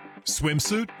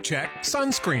Swimsuit? Check.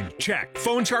 Sunscreen? Check.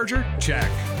 Phone charger? Check.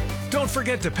 Don't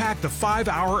forget to pack the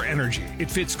 5-Hour Energy. It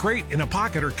fits great in a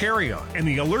pocket or carry-on, and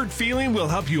the alert feeling will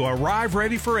help you arrive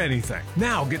ready for anything.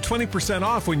 Now get 20%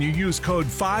 off when you use code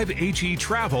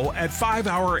 5HETRAVEL at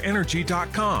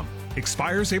 5hourenergy.com.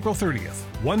 Expires April 30th.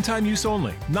 One-time use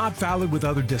only. Not valid with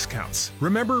other discounts.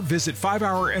 Remember, visit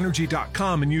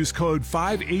 5hourenergy.com and use code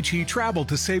 5HETRAVEL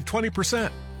to save 20%.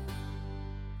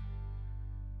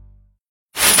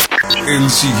 El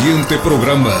siguiente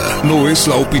programa no es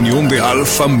la opinión de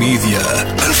Alpha Media.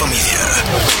 Alpha Media.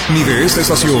 Ni de esta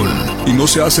estación. Y no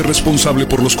se hace responsable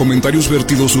por los comentarios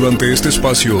vertidos durante este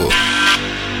espacio.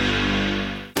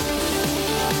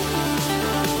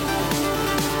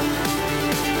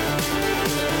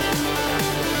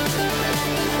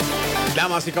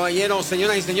 Damas y caballeros,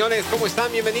 señoras y señores, ¿cómo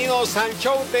están? Bienvenidos al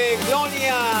show de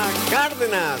Gloria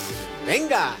Cárdenas.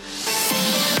 Venga.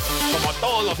 Como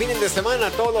todos los fines de semana,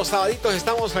 todos los sabaditos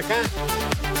estamos acá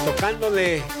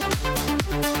tocándole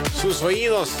sus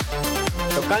oídos,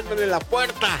 tocándole la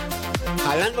puerta,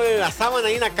 jalándole la sábana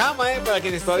ahí en la cama, para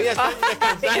quienes todavía están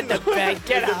descansando. In the bed,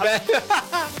 get up.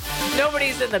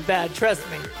 Nobody's in the bed, trust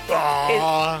me.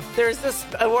 There's this.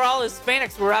 We're all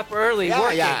Hispanics. We're up early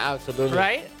working. Yeah, absolutely.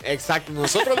 Right? Exacto.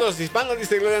 Nosotros los hispanos,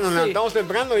 dice Gloria, nos levantamos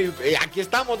temprano y aquí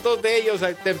estamos dos de ellos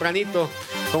tempranito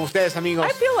con ustedes, amigos.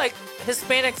 I feel like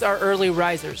Hispanics are early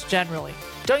risers generally.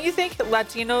 Don't you think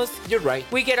Latinos? You're right.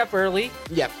 We get up early.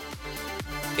 Yeah.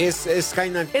 It's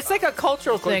kind of... It's like a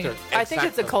cultural thing. Exacto. I think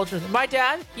it's a cultural thing. My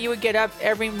dad, he would get up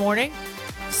every morning,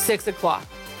 6 o'clock.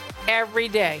 Every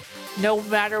day. No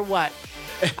matter what.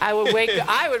 I would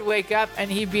wake up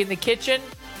and he'd be in the kitchen,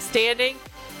 standing,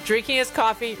 drinking his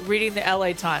coffee, reading the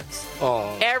LA Times.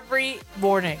 Oh. Every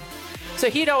morning. So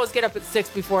he'd always get up at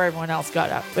 6 before everyone else got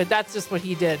up. But that's just what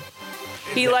he did.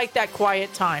 He liked that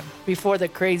quiet time before the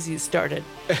crazies started.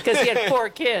 Because he had 4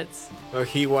 kids. Well,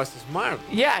 he was smart.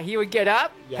 Yeah, he would get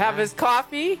up, have his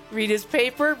coffee, read his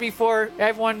paper before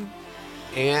everyone...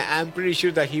 And I'm pretty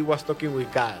sure that he was talking with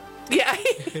God. Yeah.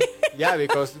 Yeah,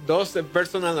 because those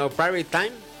personal or private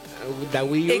time that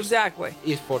we use exactly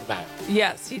is for that.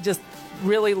 Yes, he just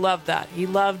really loved that. He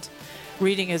loved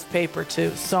reading his paper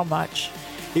too, so much.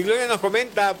 Y Gloria nos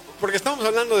comenta, porque estamos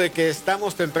hablando de que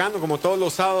estamos temprano, como todos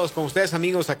los sábados, con ustedes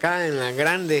amigos acá en La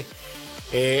Grande,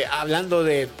 hablando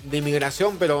de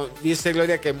inmigración, pero dice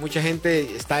Gloria que mucha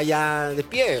gente está ya de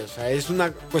pie, o sea, es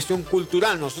una cuestión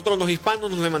cultural. Nosotros los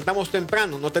hispanos nos levantamos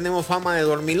temprano, no tenemos fama de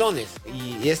dormilones,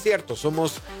 y es cierto,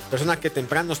 somos personas que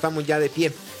temprano estamos ya de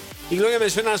pie. Y Gloria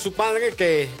menciona a su padre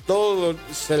que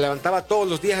se levantaba todos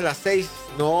los días a las 6,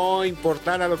 no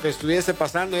importara lo que estuviese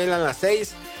pasando, él a las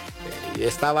 6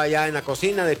 estaba ya en la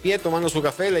cocina de pie tomando su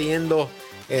café, leyendo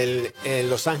el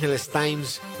Los Angeles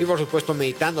Times y por supuesto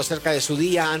meditando acerca de su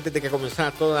día antes de que comenzara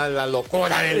toda la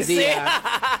locura del día. Sí.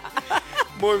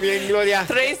 Muy bien, Gloria.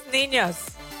 3 niños.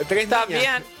 3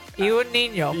 también. Y un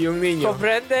niño. Y un niño.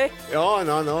 ¿Comprende? No.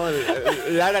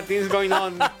 Lot of things going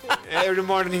on every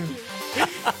morning.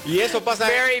 Y eso pasa.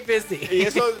 Very busy. Y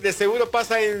eso de seguro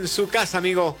pasa en su casa,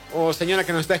 amigo o señora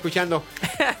que nos está escuchando.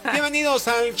 Bienvenidos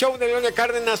al show de Gloria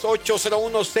Cárdenas.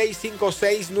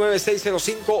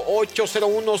 801-656-9605.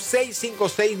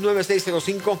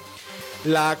 801-656-9605.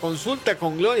 La consulta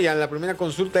con Gloria, la primera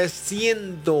consulta es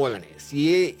 $100.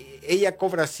 Y ella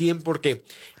cobra 100 porque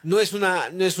no es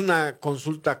una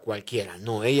consulta cualquiera.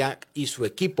 No, ella y su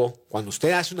equipo, cuando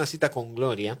usted hace una cita con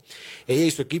Gloria, ella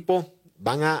y su equipo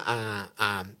van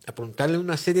a preguntarle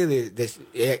una serie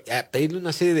a pedirle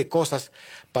una serie de cosas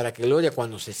para que Gloria,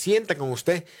 cuando se sienta con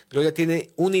usted, Gloria tiene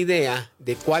una idea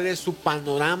de cuál es su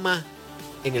panorama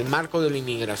en el marco de la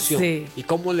inmigración, sí, y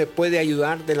cómo le puede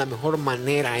ayudar de la mejor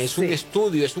manera. Es un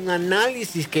estudio, es un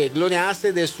análisis que Gloria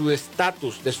hace de su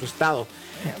estatus, de su estado.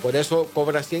 Por eso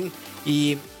cobra 100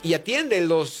 y atiende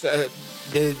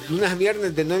de lunes a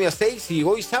viernes de 9 a 6 y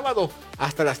hoy sábado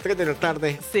hasta las 3 de la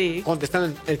tarde, sí,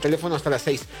 contestando el teléfono hasta las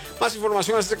 6. Más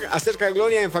información acerca de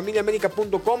Gloria en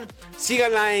familiaamerica.com.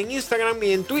 Síganla en Instagram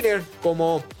y en Twitter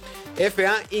como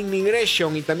FA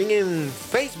Immigration y también en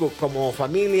Facebook como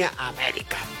Familia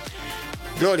América.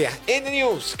 Gloria, in the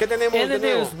news, ¿qué tenemos in the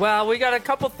news? Well, we got a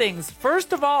couple things.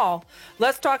 First of all,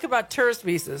 let's talk about tourist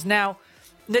visas. Now,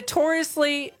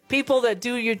 notoriously, people that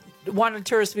want a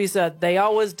tourist visa, they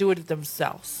always do it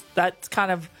themselves. That's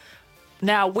kind of...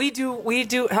 Now, we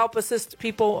do help assist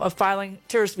people of filing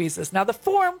tourist visas. Now, the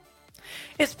form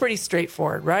is pretty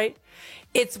straightforward, right?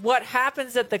 It's what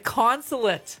happens at the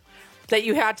consulate that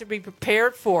you have to be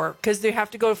prepared for because you have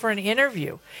to go for an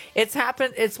interview. It's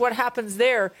what happens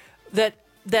there that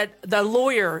the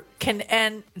lawyer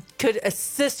could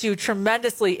assist you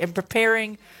tremendously in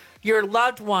preparing your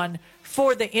loved one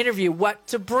for the interview, what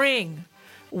to bring,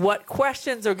 what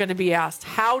questions are going to be asked,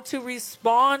 how to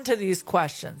respond to these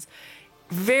questions.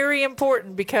 Very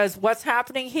important, because what's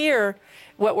happening here,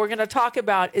 what we're going to talk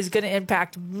about, is going to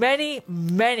impact many,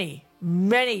 many,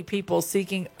 many people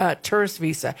seeking a tourist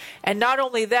visa. And not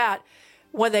only that,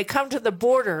 when they come to the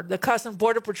border, the Customs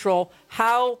Border Patrol,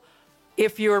 how,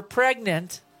 if you're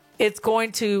pregnant,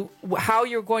 how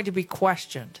you're going to be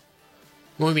questioned.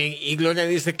 Muy bien, y Gloria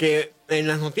dice que en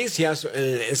las noticias,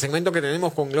 el segmento que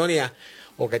tenemos con Gloria,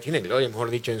 o que tiene Gloria, mejor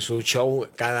dicho, en su show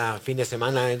cada fin de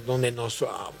semana, es donde nos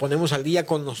ponemos al día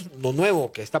con lo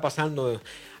nuevo que está pasando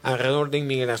alrededor de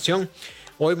inmigración.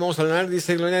 Hoy vamos a hablar,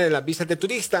 dice Gloria, de las visas de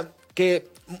turista, que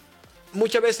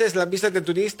muchas veces las visas de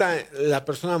turista, la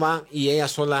persona va y ella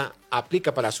sola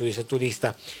aplica para su visa de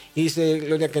turista. Y dice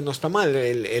Gloria que no está mal,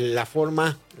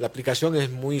 la aplicación es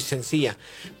muy sencilla.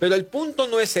 Pero el punto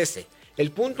no es ese.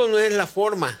 El punto no es la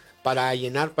forma para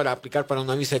aplicar para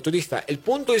una visa de turista. El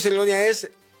punto, dice Gloria,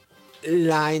 es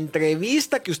la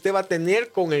entrevista que usted va a tener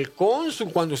con el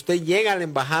cónsul cuando usted llega a la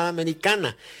embajada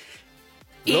americana.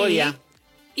 Gloria.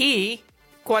 Y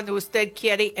cuando usted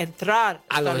quiere entrar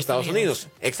a los Estados Unidos.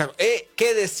 Exacto.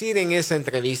 ¿Qué decir en esa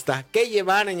entrevista? ¿Qué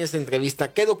llevar en esa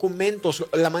entrevista? ¿Qué documentos?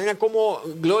 La manera como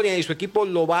Gloria y su equipo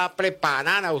lo va a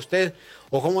preparar a usted,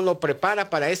 o cómo lo prepara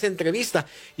para esa entrevista.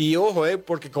 Y ojo,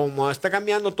 porque como está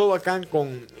cambiando todo acá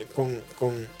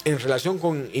en relación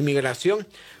con inmigración,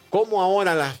 como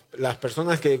ahora las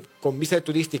personas que con visa de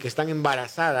turista y que están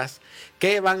embarazadas,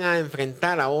 ¿qué van a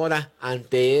enfrentar ahora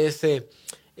ante esa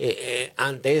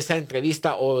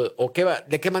entrevista, o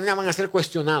de qué manera van a ser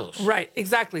cuestionados? Right,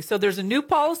 exactly. So there's a new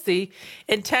policy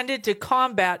intended to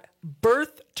combat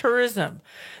birth tourism.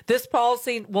 This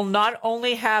policy will not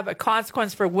only have a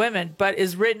consequence for women, but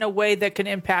is written a way that can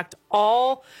impact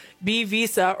all B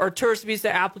visa or tourist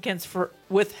visa applicants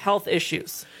with health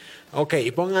issues. Ok,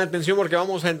 y pongan atención porque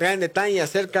vamos a entrar en detalle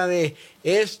acerca de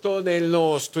esto de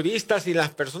los turistas y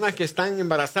las personas que están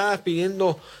embarazadas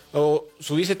pidiendo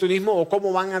su visa de turismo, o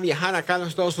cómo van a viajar acá a los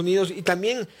Estados Unidos, y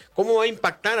también cómo va a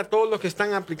impactar a todos los que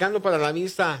están aplicando para la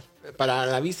visa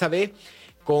B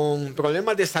con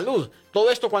problemas de salud.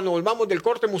 Todo esto cuando volvamos del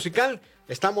corte musical.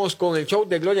 Estamos con el show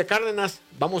de Gloria Cárdenas.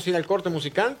 Vamos a ir al corte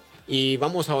musical y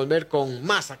vamos a volver con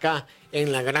más acá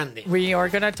en La Grande. We are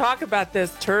going to talk about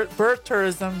this birth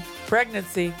tourism,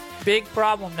 pregnancy, big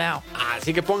problem now.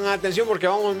 Así que pongan atención porque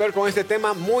vamos a volver con este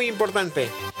tema muy importante.